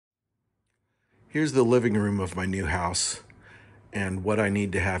Here's the living room of my new house and what I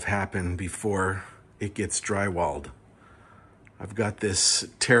need to have happen before it gets drywalled. I've got this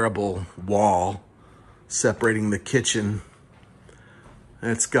terrible wall separating the kitchen.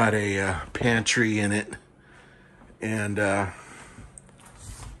 It's got a pantry in it, and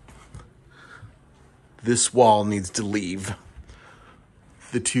this wall needs to leave.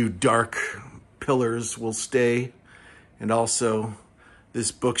 The two dark pillars will stay, and also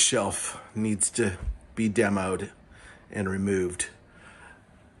this bookshelf needs to be demoed and removed.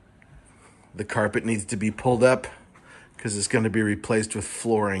 The carpet needs to be pulled up because it's going to be replaced with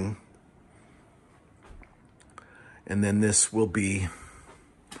flooring. And then this will be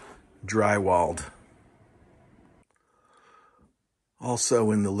drywalled.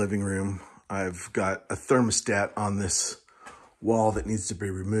 Also in the living room, I've got a thermostat on this wall that needs to be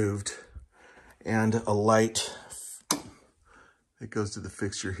removed and a light that goes to the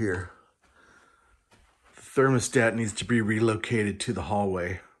fixture here. The thermostat needs to be relocated to the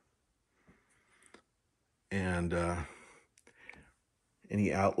hallway. And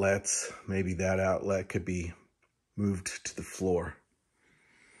any outlets, maybe that outlet could be moved to the floor.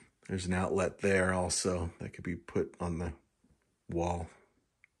 There's an outlet there also that could be put on the wall.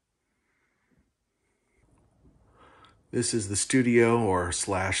 This is the studio or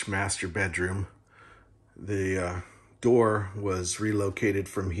 / master bedroom. The door was relocated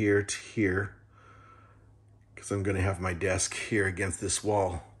from here to here because I'm going to have my desk here against this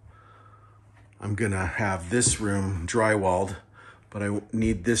wall. I'm going to have this room drywalled, but I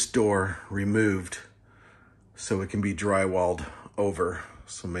need this door removed so it can be drywalled over.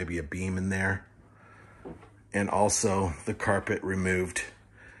 So maybe a beam in there. And also the carpet removed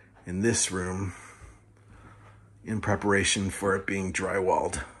in this room in preparation for it being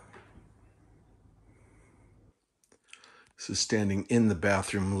drywalled. So standing in the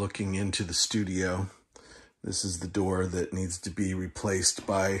bathroom looking into the studio, this is the door that needs to be replaced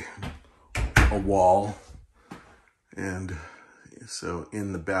by a wall. And so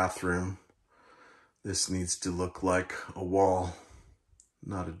in the bathroom, this needs to look like a wall,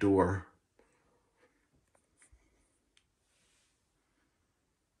 not a door.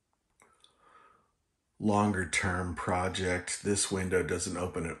 Longer term project, this window doesn't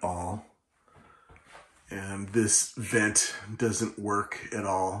open at all. And this vent doesn't work at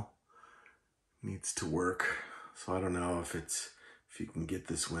all. Needs to work. So I don't know if you can get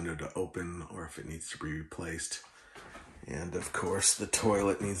this window to open or if it needs to be replaced. And of course the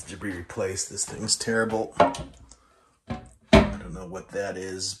toilet needs to be replaced. This thing's terrible. I don't know what that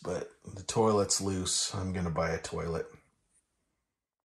is, but the toilet's loose. I'm gonna buy a toilet.